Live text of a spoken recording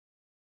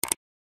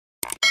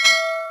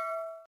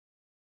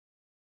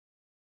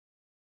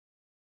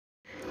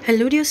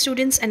Hello dear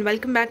students and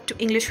welcome back to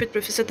English with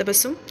professor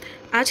Tabassum.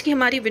 आज की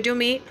हमारी video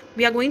में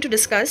we are going to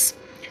discuss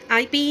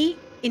IPE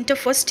inter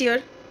first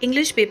year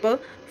English paper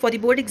for the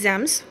board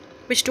exams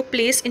which took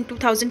place in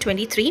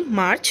 2023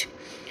 March.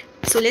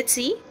 So let's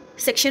see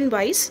section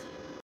wise.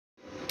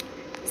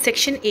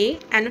 Section A,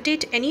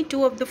 annotate any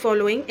two of the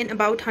following in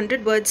about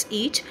 100 words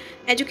each.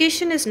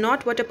 Education is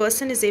not what a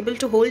person is able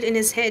to hold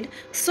in his head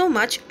so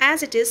much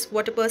as it is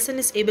what a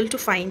person is able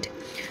to find.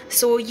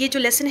 So ये जो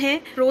lesson है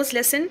prose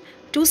lesson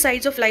two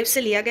sides of life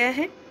से लिया गया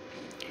है.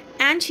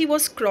 And she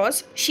was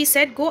cross. She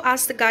said, go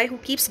ask the guy who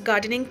keeps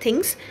gardening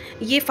things.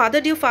 ये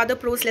father dear father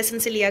prose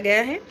lesson से लिया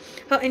गया है.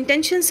 Her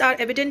intentions are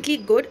evidently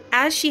good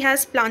as she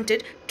has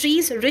planted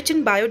trees rich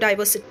in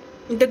biodiversity.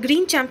 The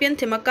Green Champion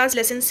Thimmakka's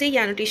lesson से ये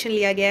annotation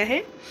लिया गया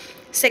है.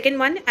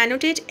 Second one,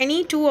 annotate any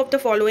two of the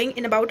following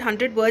in about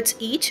 100 words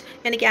each,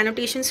 यानी कि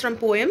annotations from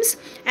poems.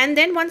 And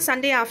then one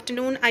Sunday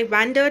afternoon, I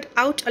wandered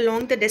out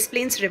along the Des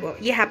Plaines River.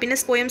 ये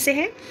happiness poem से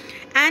है.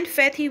 And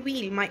fare thee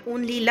well, my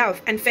only love,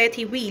 and fare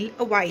thee well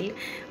a while.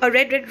 A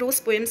red red rose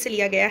poem से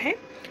लिया गया है.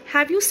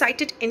 Have you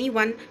sighted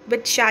anyone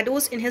with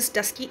shadows in his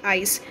dusky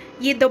eyes?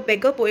 ये The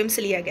Beggar poem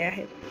से लिया गया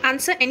है.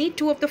 Answer any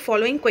two of the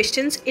following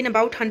questions in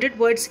about 100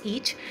 words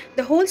each.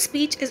 The whole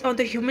speech is on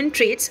the human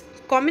traits.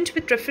 Comment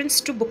with reference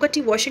to Booker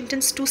T.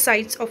 Washington's Two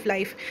Sides of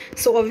Life.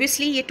 So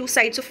obviously ये Two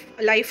Sides of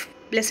Life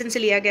lesson से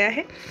लिया गया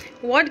है.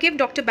 What gave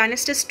Dr.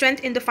 Bannister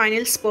strength in the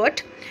final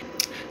spurt?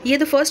 ये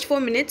The First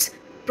 4 Minutes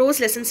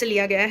prose lesson से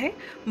लिया गया है.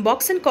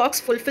 Box and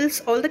Cox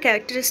fulfills all the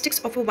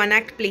characteristics of a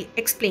one-act play.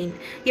 Explain.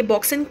 ये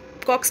Box and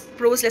Cox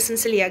prose lesson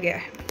से लिया गया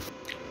है.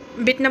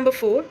 Bit number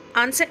 4.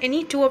 Answer any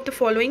two of the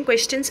following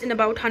questions in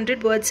about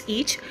 100 words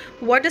each.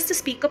 What does the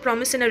speaker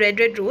promise in a red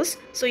red rose?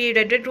 So ये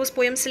red red rose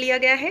poem से लिया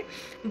गया है.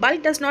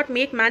 Bulk does not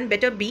make man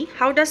better be.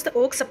 How does the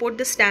oak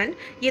support the stand?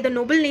 ये The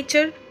Noble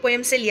Nature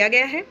poem से लिया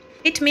गया है.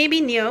 It may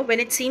be near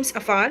when it seems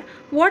afar.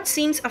 What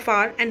seems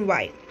afar and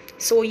why?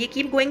 So ये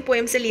Keep Going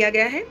poem से लिया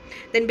गया है.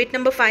 Then bit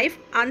number 5.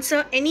 Answer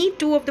any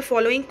two of the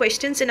following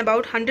questions in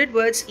about 100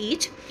 words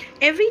each.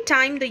 Every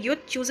time the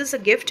youth chooses a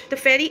gift, the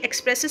fairy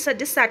expresses her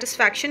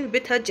dissatisfaction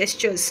with her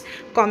gestures.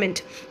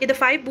 Comment. ये The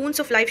 5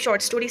 Boons of Life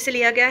short story से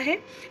लिया गया है.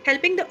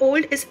 Helping the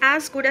old is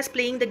as good as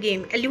playing the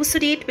game.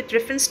 Elucidate with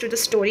reference to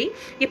the story.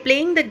 ये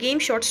Playing the Game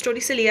short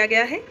story से लिया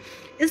गया है.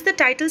 Is the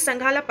title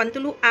Sanghala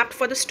Pantulu apt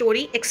for the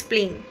story?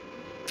 Explain.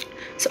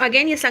 So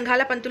again ये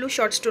संघाला Pantulu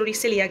short story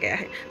से लिया गया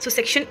है. So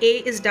section A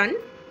is done.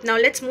 Now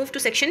let's move to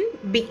section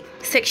B.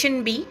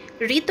 Section B,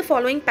 read the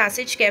following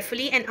passage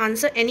carefully and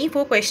answer any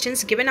 4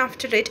 questions given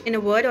after it in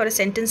a word or a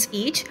sentence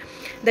each.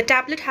 The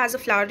tablet has a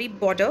flowery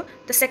border.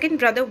 The second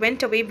brother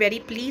went away very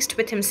pleased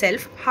with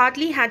himself.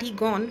 Hardly had he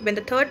gone when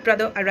the third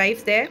brother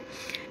arrived there.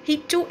 He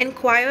too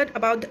inquired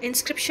about the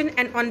inscription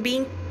and on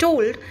being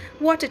told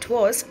what it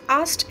was,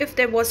 asked if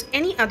there was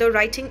any other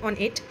writing on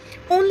it.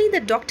 Only the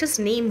doctor's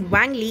name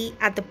Wang Li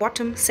at the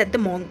bottom, said the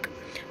monk.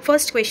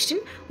 First question,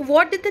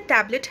 what did the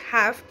tablet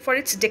have for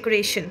its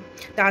decoration?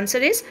 The answer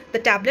is the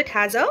tablet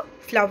has a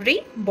flowery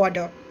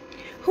border.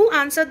 Who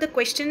answered the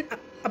question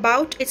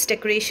about its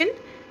decoration?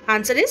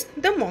 Answer is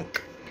the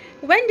monk.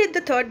 When did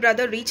the third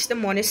brother reach the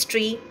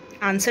monastery?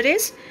 Answer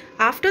is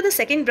after the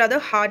second brother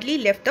hardly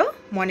left the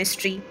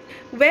monastery.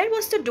 Where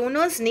was the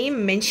donor's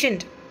name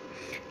mentioned?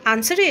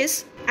 Answer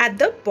is at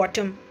the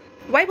bottom.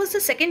 Why was the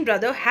second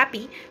brother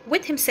happy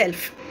with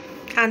himself?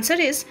 Answer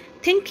is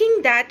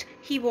thinking that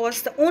he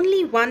was the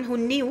only one who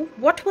knew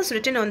what was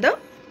written on the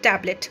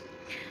tablet.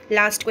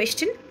 Last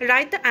question,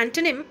 write the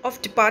antonym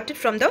of departed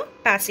from the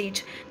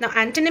passage. Now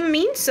antonym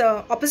means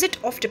opposite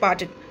of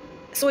departed.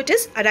 So it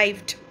is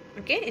arrived.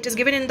 Okay, it is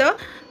given in the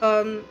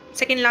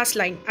second last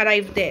line,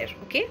 arrived there.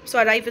 Okay, so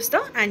arrive is the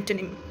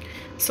antonym.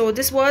 So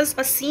this was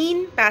a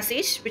scene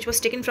passage which was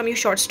taken from your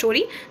short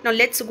story. Now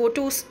let's go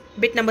to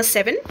bit number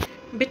 7.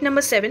 Bit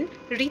number 7,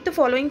 read the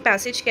following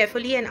passage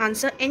carefully and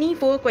answer any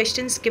 4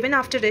 questions given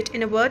after it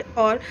in a word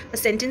or a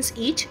sentence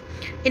each.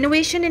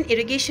 Innovation in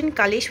irrigation,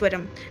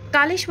 Kaleshwaram.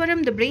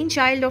 Kaleshwaram, the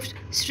brainchild of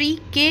Sri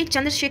K.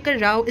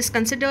 Chandrasekhar Rao, is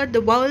considered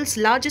the world's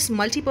largest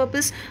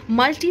multi-purpose,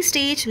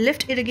 multi-stage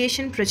lift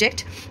irrigation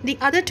project. The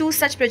other 2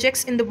 such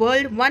projects in the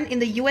world, one in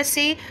the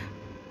USA,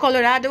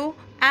 Colorado,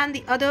 and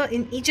the other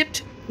in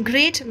Egypt,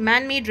 Great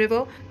Man-Made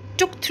River,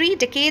 took 3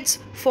 decades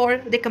for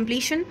the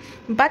completion,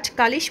 but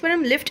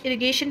Kaleshwaram Lift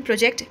Irrigation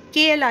Project,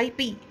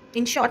 KLIP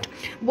in short,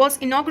 was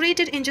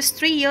inaugurated in just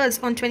 3 years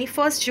on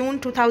 21st June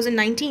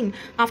 2019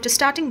 after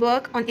starting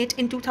work on it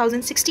in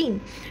 2016.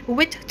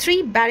 With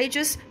 3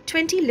 barrages,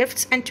 20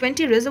 lifts and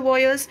 20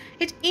 reservoirs,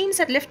 it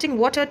aims at lifting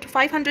water to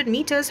 500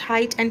 meters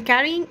height and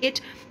carrying it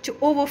to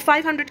over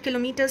 500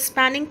 kilometers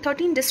spanning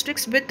 13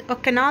 districts with a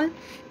canal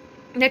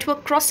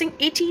network crossing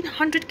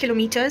 1800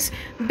 kilometers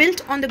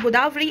built on the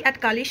Godavari at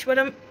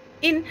Kaleshwaram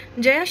in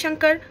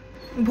Jayashankar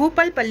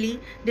Bhupalpalli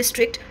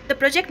district. The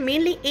project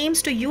mainly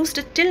aims to use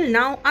the till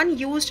now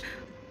unused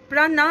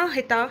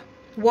Pranahita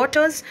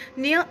waters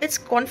near its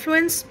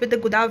confluence with the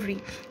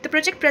Godavari. The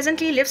project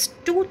presently lifts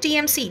 2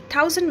 TMC,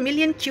 1000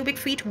 million cubic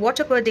feet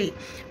water per day.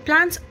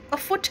 Plans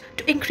afoot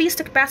to increase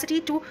the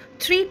capacity to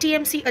 3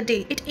 TMC a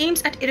day. It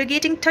aims at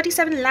irrigating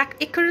 37 lakh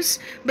acres,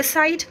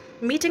 beside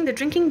meeting the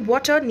drinking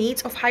water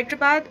needs of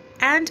Hyderabad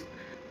and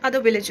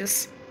other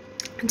villages,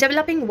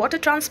 developing water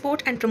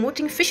transport and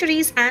promoting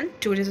fisheries and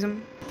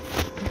tourism.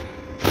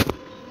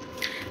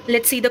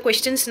 Let's see the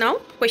questions now.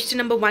 Question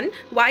number 1.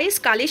 Why is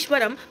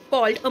Kaleshwaram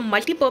called a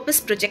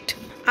multi-purpose project?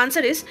 Answer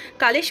is,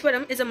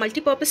 Kaleshwaram is a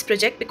multi-purpose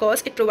project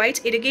because it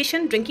provides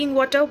irrigation, drinking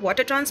water,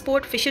 water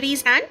transport,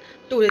 fisheries and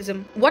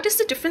tourism. What is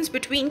the difference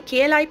between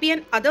KLIP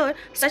and other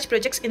such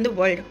projects in the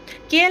world?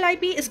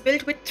 KLIP is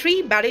built with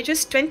 3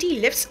 barrages, 20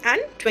 lifts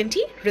and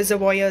 20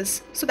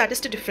 reservoirs. So that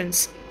is the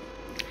difference.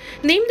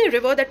 Name the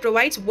river that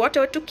provides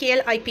water to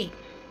KLIP.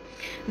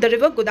 The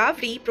river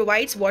Godavari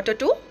provides water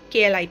to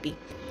KLIP.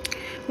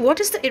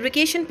 What is the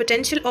irrigation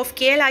potential of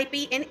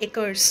KLIP in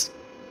acres?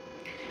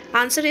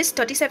 Answer is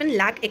 37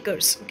 lakh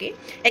acres. Okay.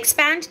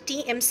 Expand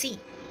TMC.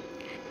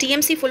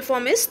 TMC full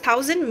form is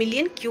 1000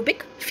 million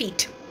cubic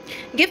feet.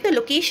 Give the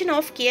location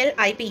of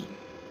KLIP.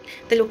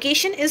 The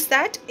location is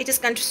that it is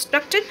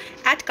constructed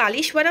at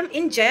Kaleshwaram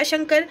in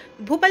Jayashankar,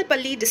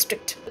 Bhupalpalli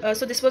district.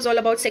 So this was all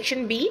about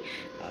section B.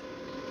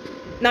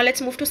 Now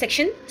let's move to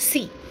section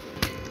C.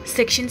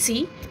 Section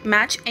C,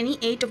 match any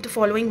 8 of the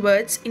following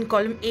words in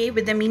column A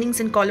with their meanings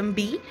in column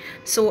B.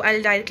 So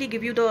I'll directly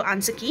give you the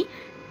answer key.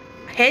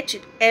 H,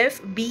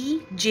 F,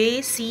 B,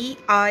 J, C,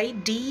 I,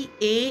 D,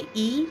 A,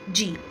 E,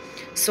 G.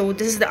 So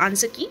this is the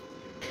answer key.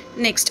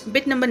 Next,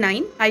 bit number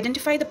 9,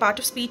 identify the part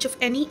of speech of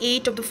any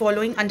 8 of the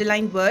following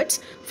underlined words.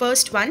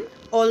 First one,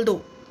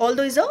 although.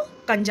 Although is a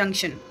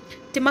conjunction.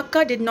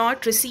 Timakka did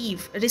not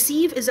receive.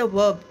 Receive is a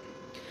verb.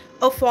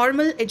 A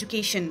formal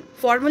education.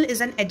 Formal is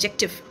an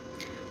adjective.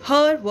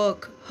 Her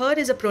work. Her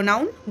is a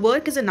pronoun.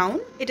 Work is a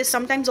noun. It is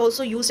sometimes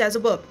also used as a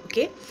verb.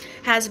 Okay.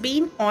 Has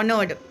been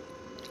honored.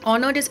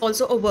 Honored is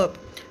also a verb.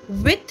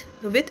 With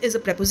is a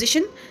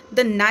preposition.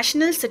 The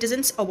National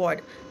Citizens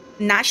Award.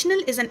 National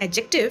is an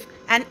adjective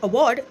and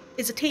award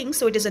is a thing,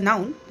 so it is a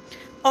noun.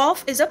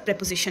 Of is a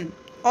preposition.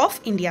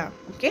 Of India.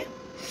 Okay.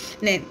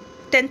 Then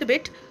 10th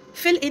bit.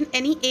 Fill in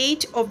any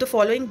 8 of the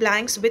following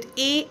blanks with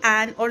a,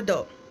 an or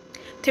the.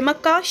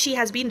 Timakka, she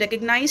has been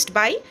recognized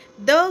by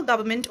the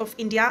Government of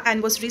India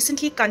and was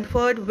recently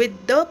conferred with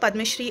the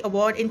Padma Shri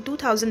Award in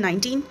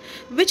 2019,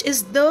 which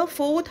is the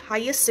 4th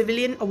highest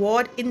civilian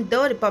award in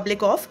the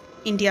Republic of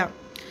India.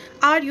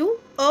 Are you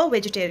a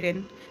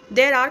vegetarian?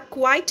 There are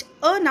quite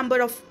a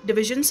number of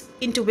divisions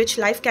into which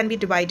life can be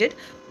divided,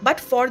 but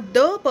for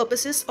the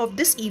purposes of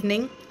this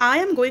evening, I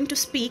am going to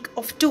speak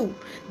of 2,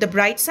 the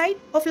bright side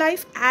of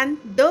life and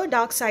the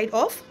dark side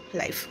of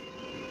life.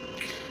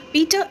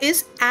 Peter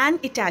is an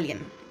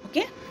Italian.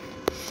 Okay.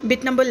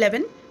 Bit number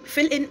 11.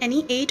 Fill in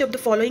any 8 of the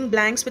following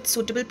blanks with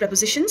suitable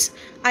prepositions.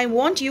 I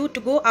want you to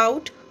go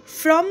out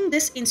from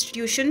this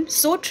institution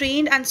so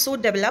trained and so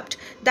developed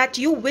that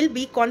you will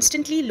be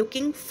constantly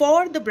looking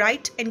for the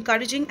bright,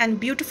 encouraging and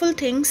beautiful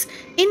things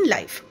in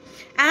life.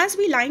 As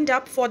we lined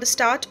up for the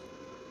start,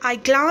 I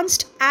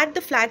glanced at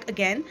the flag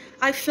again.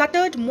 I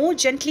fluttered more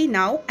gently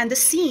now, and the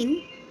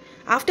scene,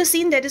 after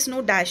scene there is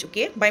no dash,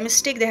 okay, by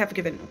mistake they have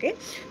given, okay.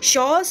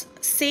 Shaw's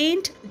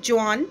Saint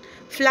John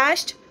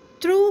flashed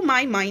through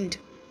my mind.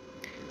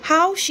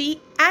 How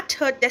she at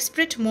her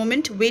desperate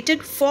moment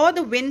waited for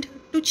the wind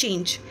to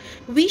change.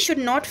 We should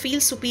not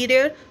feel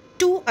superior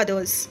to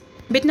others.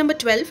 Bit number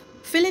 12.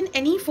 Fill in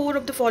any 4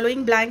 of the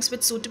following blanks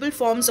with suitable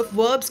forms of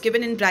verbs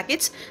given in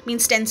brackets,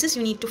 means tenses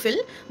you need to fill.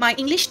 My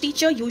English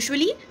teacher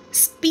usually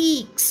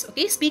speaks,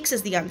 okay, speaks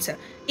is the answer,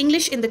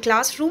 English in the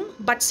classroom,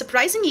 but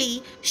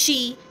surprisingly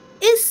she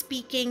is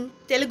speaking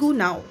Telugu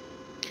now.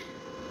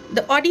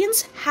 The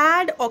audience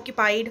had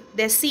occupied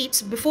their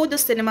seats before the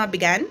cinema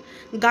began.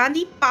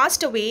 Gandhi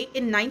passed away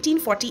in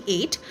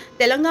 1948.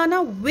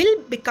 Telangana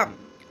will become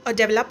a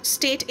developed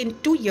state in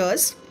 2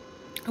 years.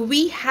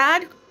 We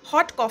had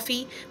hot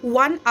coffee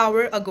 1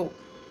 hour ago.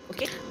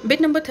 Okay.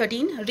 Bit number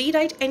 13.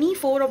 Rewrite any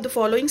 4 of the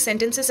following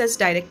sentences as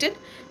directed.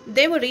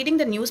 They were reading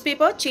the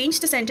newspaper.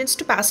 Change the sentence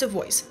to passive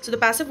voice. So the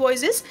passive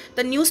voice is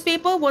the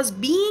newspaper was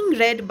being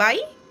read by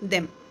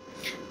them.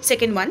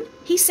 Second one.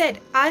 He said,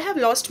 I have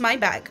lost my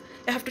bag.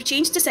 I have to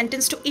change the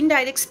sentence to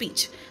indirect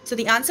speech. So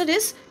the answer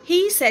is,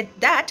 he said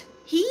that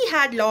he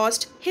had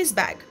lost his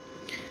bag.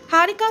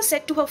 Harika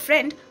said to her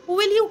friend,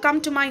 will you come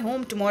to my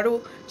home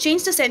tomorrow?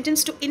 Change the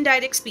sentence to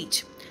indirect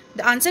speech.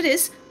 The answer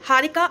is,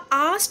 Harika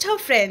asked her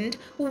friend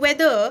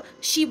whether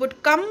she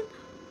would come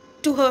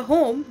to her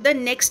home the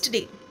next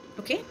day.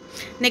 Okay.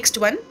 Next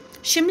one.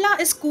 Shimla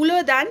is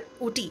cooler than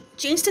Ooty.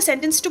 Change the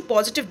sentence to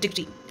positive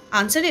degree.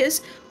 Answer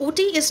is,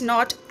 Ooty is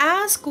not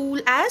as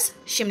cool as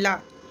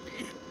Shimla.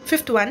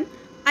 Fifth one.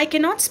 I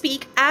cannot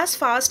speak as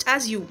fast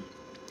as you.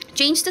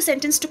 Change the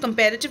sentence to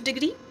comparative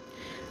degree.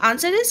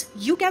 Answer is,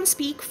 you can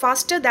speak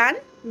faster than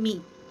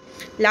me.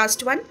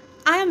 Last one.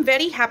 I am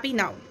very happy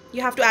now.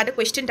 You have to add a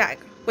question tag.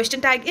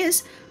 Question tag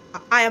is,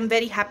 I am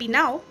very happy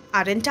now,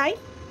 aren't I?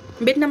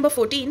 Bit number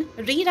 14,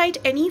 rewrite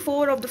any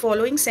 4 of the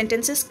following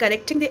sentences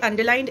correcting the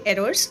underlined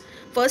errors.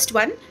 First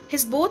one,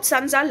 his both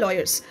sons are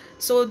lawyers.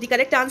 So the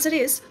correct answer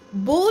is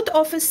both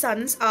of his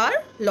sons are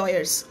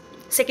lawyers.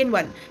 Second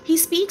one, he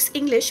speaks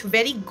English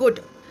very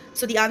good.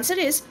 So the answer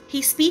is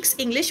he speaks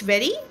English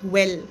very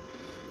well.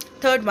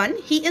 Third one,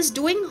 he is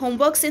doing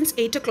homework since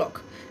 8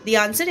 o'clock. The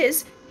answer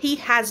is he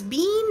has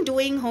been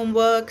doing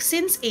homework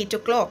since 8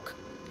 o'clock.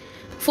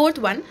 Fourth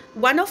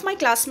one of my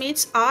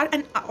classmates are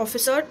an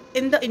officer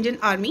in the Indian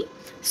Army.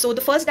 So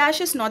the first dash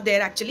is not there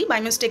actually,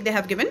 by mistake they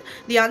have given.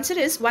 The answer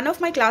is one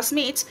of my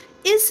classmates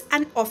is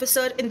an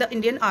officer in the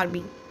Indian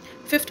Army.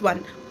 Fifth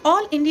one,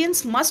 all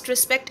Indians must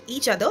respect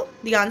each other.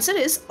 The answer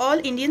is all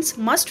Indians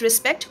must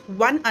respect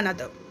one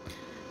another.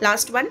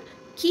 Last one,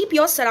 keep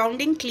your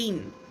surrounding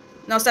clean.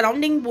 Now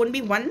surrounding won't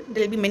be one,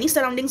 there will be many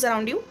surroundings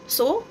around you.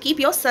 So keep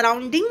your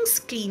surroundings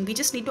clean. We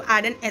just need to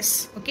add an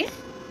S, okay?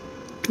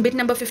 Bit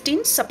number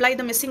 15, supply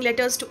the missing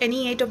letters to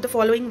any 8 of the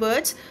following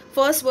words.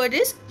 First word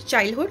is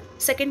childhood,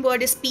 second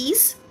word is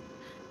peace,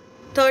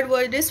 third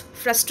word is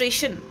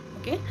frustration,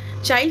 okay?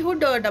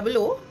 Childhood double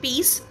O,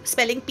 peace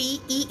spelling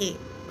P-E-A,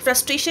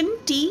 frustration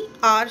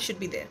T-R should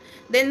be there.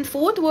 Then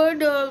fourth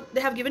word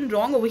they have given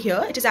wrong over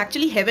here, it is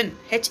actually heaven,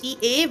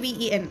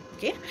 H-E-A-V-E-N,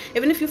 okay?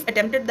 Even if you've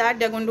attempted that,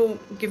 they're going to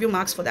give you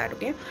marks for that,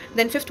 okay?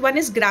 Then fifth one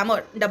is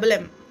grammar, double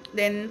M.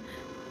 Then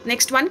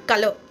next one,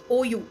 color,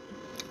 O-U.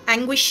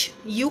 Anguish,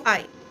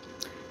 UI.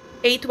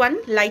 Eighth one,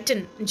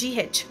 lighten,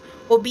 GH.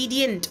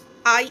 Obedient,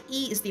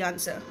 IE is the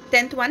answer.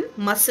 10th one,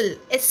 muscle,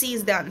 SC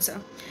is the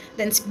answer.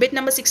 Then bit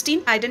number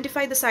 16,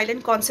 identify the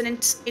silent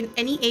consonants in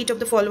any 8 of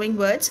the following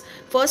words.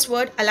 First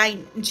word,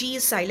 align, G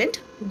is silent.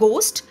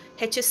 Ghost,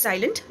 H is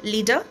silent.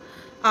 Leader,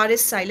 R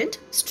is silent.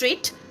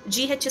 Straight,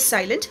 GH is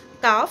silent.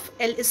 Calf,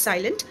 L is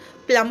silent.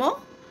 Plumber,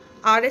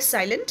 R is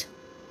silent.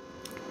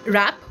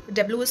 Rap,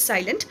 W is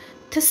silent.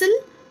 Thistle,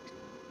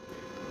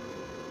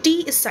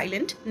 T is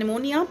silent.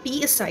 Pneumonia,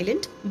 P is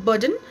silent.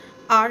 Burden,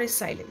 R is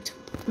silent.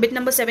 Bit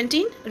number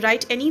 17,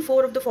 write any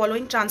 4 of the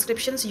following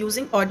transcriptions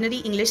using ordinary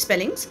English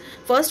spellings.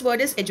 First word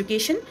is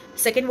education,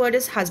 second word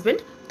is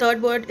husband,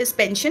 third word is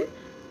pension,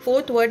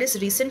 fourth word is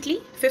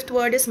recently, fifth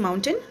word is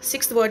mountain,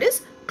 sixth word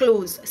is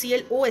close,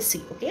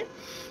 C-L-O-S-E, okay?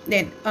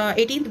 Then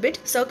 18th bit,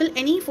 circle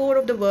any 4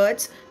 of the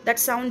words that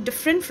sound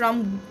different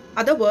from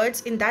other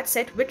words in that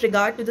set with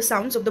regard to the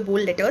sounds of the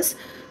bold letters.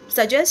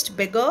 Suggest,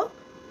 beggar,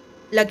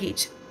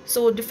 luggage.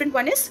 So different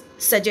one is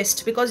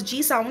suggest because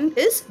G sound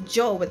is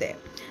J over there.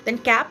 Then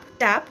cap,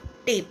 tap,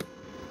 tape.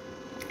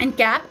 In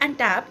cap and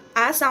tap,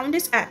 A sound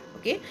is A,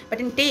 okay?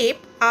 But in tape,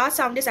 A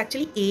sound is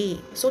actually A.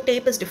 So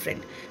tape is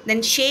different.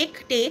 Then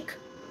shake, take,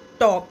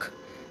 talk.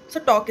 So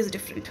talk is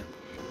different.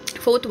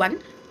 Fourth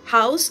one,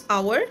 house,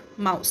 hour,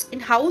 mouse. In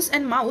house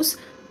and mouse,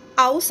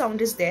 ow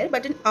sound is there,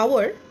 but in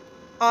hour,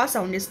 A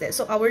sound is there.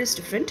 So hour is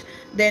different.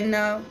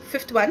 Then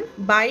fifth one,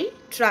 buy,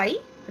 try,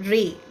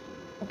 ray.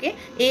 Okay,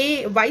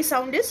 Y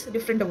sound is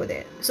different over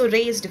there. So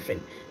ray is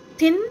different.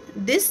 Thin,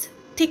 this,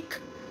 thick.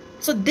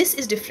 So this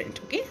is different,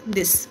 okay,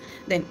 this.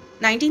 Then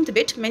 19th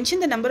bit, mention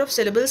the number of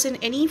syllables in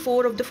any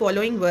 4 of the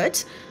following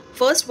words.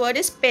 First word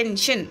is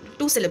pension,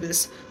 2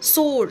 syllables.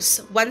 Source,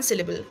 1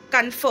 syllable.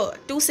 Confer,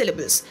 2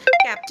 syllables.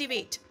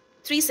 Captivate,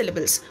 3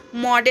 syllables.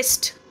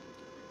 Modest,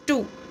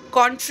 2.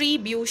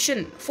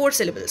 Contribution, 4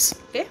 syllables.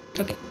 Okay.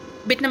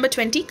 Bit number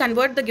 20,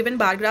 convert the given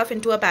bar graph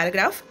into a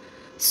paragraph.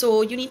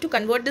 So you need to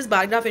convert this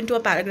bar graph into a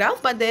paragraph,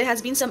 but there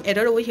has been some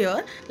error over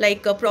here,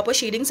 like proper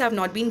shadings have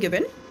not been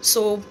given.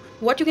 So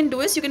what you can do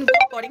is you can go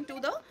according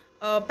to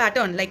the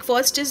pattern, like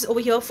first is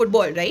over here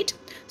football, right?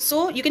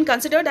 So you can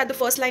consider that the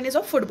first line is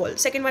of football,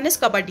 second one is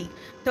kabaddi,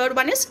 third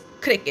one is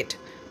cricket.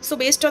 So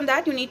based on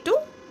that you need to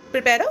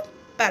prepare a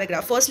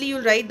paragraph. Firstly,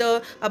 you'll write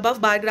the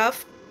above bar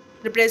graph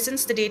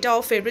represents the data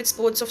of favorite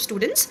sports of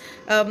students.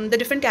 The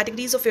different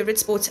categories of favorite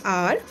sports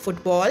are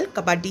football,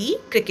 kabaddi,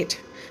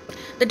 cricket.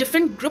 The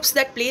different groups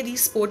that play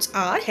these sports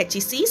are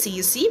HEC,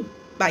 CEC,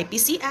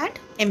 BIPC and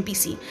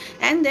MPC.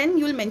 And then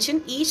you will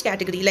mention each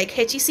category, like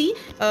HEC,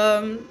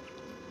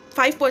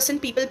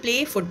 5% people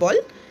play football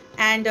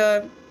and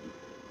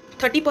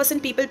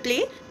 30% people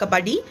play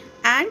kabaddi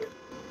and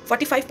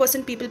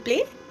 45% people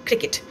play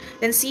cricket.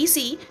 Then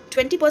CEC,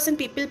 20%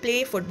 people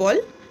play football,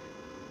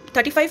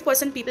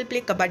 35% people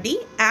play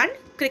kabaddi and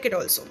cricket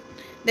also.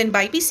 Then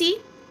BIPC,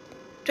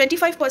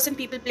 25%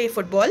 people play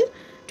football,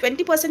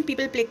 20%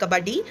 people play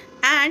kabaddi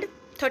and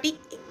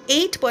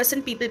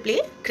 38% people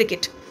play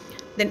cricket.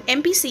 Then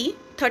MPC,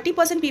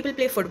 30% people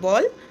play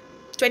football,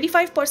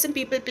 25%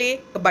 people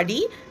play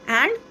kabaddi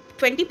and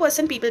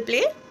 20% people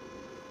play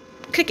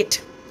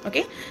cricket.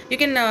 Okay, you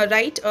can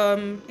write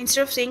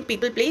instead of saying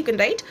people play, you can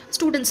write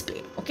students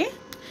play. Okay,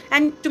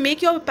 and to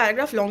make your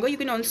paragraph longer, you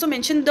can also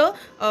mention the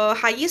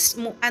highest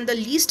and the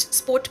least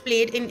sport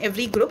played in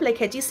every group. Like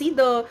HEC,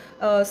 the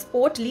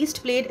sport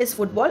least played is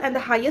football and the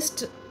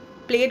highest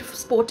played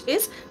sport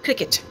is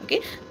cricket.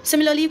 Okay,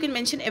 similarly you can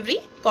mention every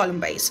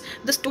column wise.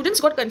 The students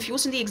got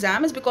confused in the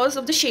exam is because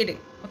of the shading.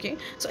 Okay,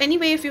 so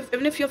anyway,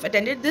 even if you've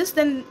attended this,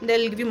 then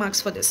they'll give you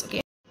marks for this.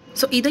 Okay,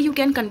 So either you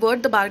can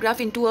convert the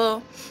paragraph into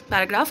a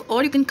paragraph,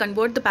 or you can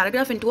convert the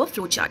paragraph into a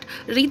flowchart.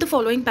 Read the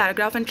following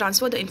paragraph and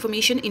transfer the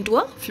information into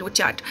a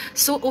flowchart.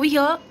 So over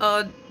here,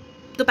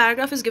 the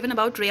paragraph is given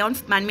about rayon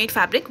man-made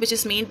fabric, which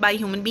is made by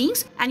human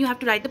beings, and you have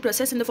to write the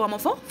process in the form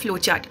of a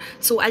flowchart.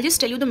 So I'll just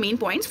tell you the main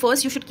points.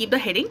 First, you should keep the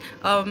heading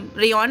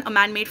rayon, a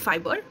man-made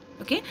fiber.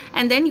 Okay,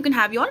 and then you can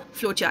have your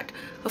flowchart.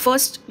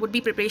 First would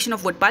be preparation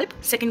of wood pulp.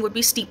 Second would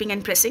be steeping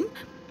and pressing.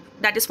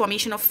 That is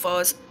formation of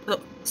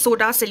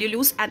soda,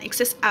 cellulose, and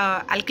excess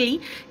alkali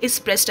is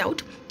pressed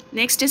out.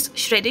 Next is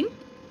shredding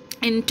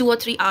in 2 or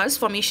 3 hours,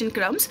 formation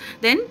crumbs.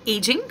 Then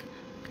aging,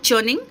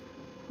 churning,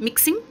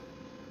 mixing,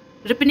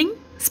 ripening,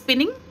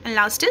 spinning, and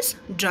last is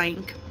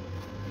drying.